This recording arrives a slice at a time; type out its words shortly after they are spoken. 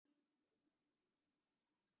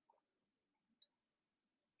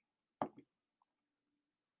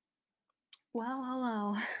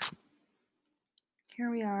Well.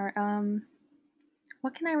 Here we are.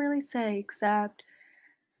 What can I really say except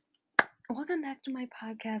welcome back to my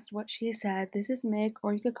podcast, What She Said. This is Mick,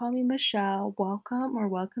 or you could call me Michelle.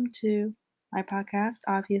 Welcome to my podcast,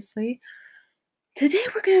 obviously. Today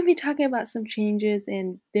we're going to be talking about some changes,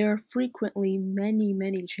 and there are frequently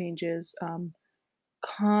many changes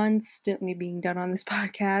constantly being done on this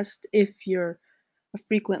podcast. If you're a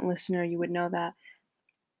frequent listener, you would know that.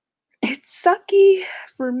 It's sucky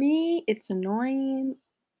for me, it's annoying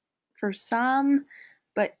for some,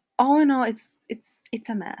 but all in all, it's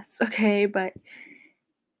a mess, okay? But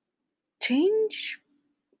change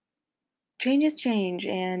changes change,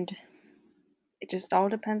 and it just all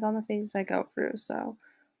depends on the phases I go through. So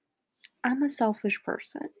I'm a selfish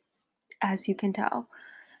person, as you can tell.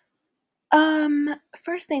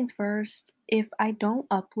 First things first, if I don't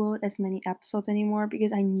upload as many episodes anymore,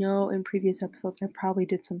 because I know in previous episodes I probably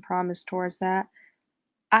did some promise towards that,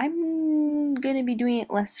 I'm gonna be doing it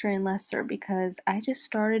lesser and lesser because I just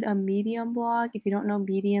started a Medium blog. If you don't know,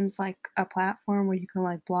 Medium's like a platform where you can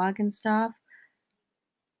like blog and stuff.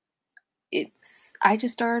 I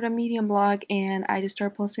just started a Medium blog and I just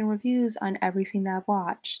started posting reviews on everything that I've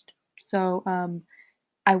watched. So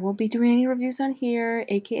I won't be doing any reviews on here,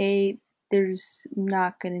 aka there's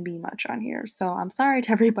not gonna be much on here. So I'm sorry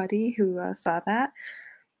to everybody who saw that.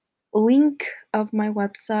 Link of my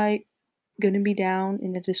website gonna be down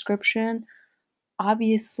in the description.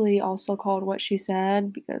 Obviously also called What She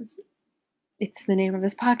Said because it's the name of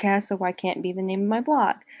this podcast, so why can't it be the name of my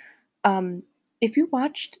blog? Um, if you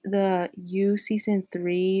watched the You Season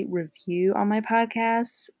 3 review on my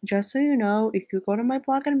podcast, just so you know, if you go to my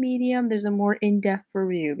blog on Medium, there's a more in-depth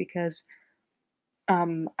review because I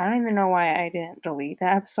don't even know why I didn't delete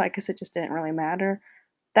that episode. I guess it just didn't really matter.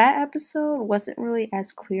 That episode wasn't really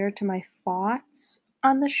as clear to my thoughts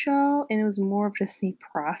on the show, and it was more of just me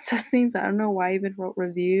processing. So I don't know why I even wrote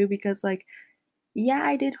review because, like, yeah,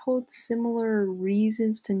 I did hold similar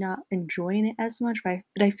reasons to not enjoying it as much, but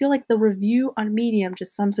I feel like the review on Medium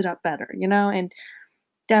just sums it up better, and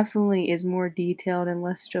definitely is more detailed and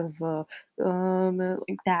less of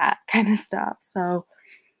like that kind of stuff. So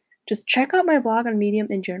just check out my blog on Medium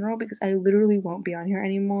in general because I literally won't be on here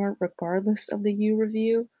anymore, regardless of the U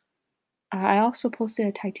review. I also posted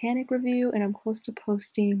a Titanic review, and I'm close to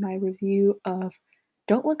posting my review of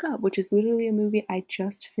Don't Look Up, which is literally a movie I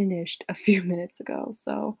just finished a few minutes ago.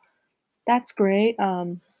 So that's great.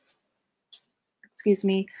 Excuse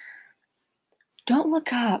me. Don't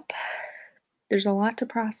Look Up. There's a lot to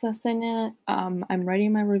process in it. I'm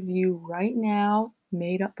writing my review right now,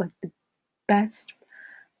 made up like the best,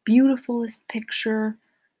 beautifulest picture,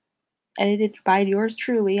 edited by yours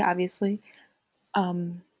truly, obviously.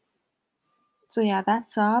 Um, so yeah,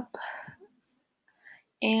 that's up.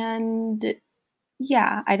 And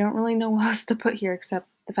yeah, I don't really know what else to put here except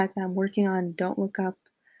the fact that I'm working on Don't Look Up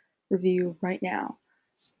review right now.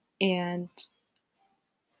 And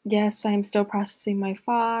yes, I'm still processing my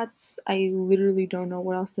thoughts. I literally don't know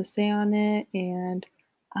what else to say on it, and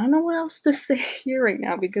I don't know what else to say here right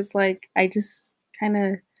now because, like, I just kind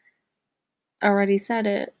of already said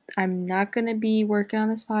it. I'm not gonna be working on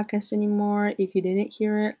this podcast anymore. If you didn't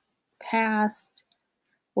hear it past,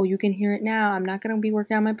 well, you can hear it now. I'm not gonna be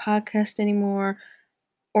working on my podcast anymore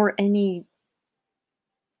or any.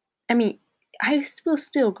 I mean, I will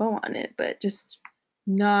still go on it, but just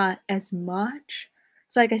not as much.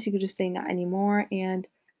 So I guess you could just say not anymore. And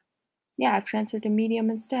yeah, I've transferred to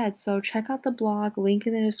Medium instead. So check out the blog, link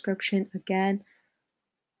in the description. Again,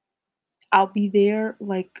 I'll be there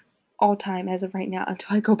like all time as of right now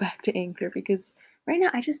until I go back to Anchor because right now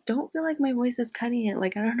I just don't feel like my voice is cutting it.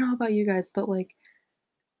 Like, I don't know about you guys, but like,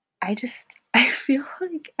 I feel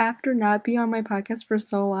like after not being on my podcast for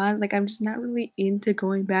so long, like I'm just not really into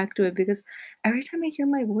going back to it because every time I hear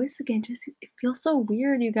my voice again, just it feels so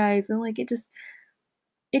weird, you guys. And like it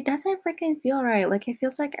doesn't freaking feel right. Like it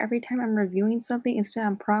feels like every time I'm reviewing something, instead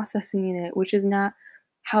I'm processing it, which is not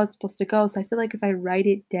how it's supposed to go. So I feel like if I write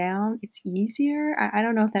it down, it's easier. I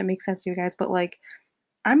don't know if that makes sense to you guys, but like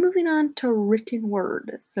I'm moving on to written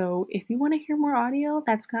word. So if you want to hear more audio,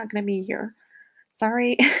 that's not gonna be here.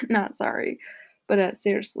 Sorry, not sorry. But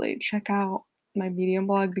seriously, check out my Medium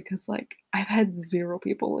blog because like I've had zero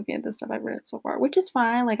people looking at the stuff I've written so far, which is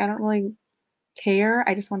fine. Like I don't really care.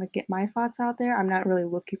 I just want to get my thoughts out there. I'm not really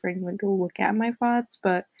looking for anyone to look at my thoughts,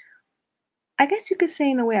 but I guess you could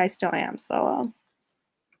say in a way I still am. So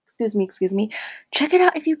excuse me. Check it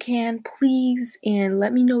out if you can, please, and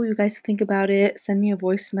let me know what you guys think about it. Send me a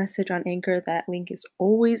voice message on Anchor. That link is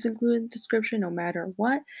always included in the description, no matter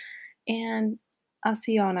what. And I'll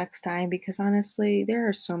see y'all next time because honestly, there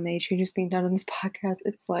are so many changes being done on this podcast.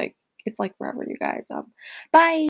 It's like forever, you guys. Bye.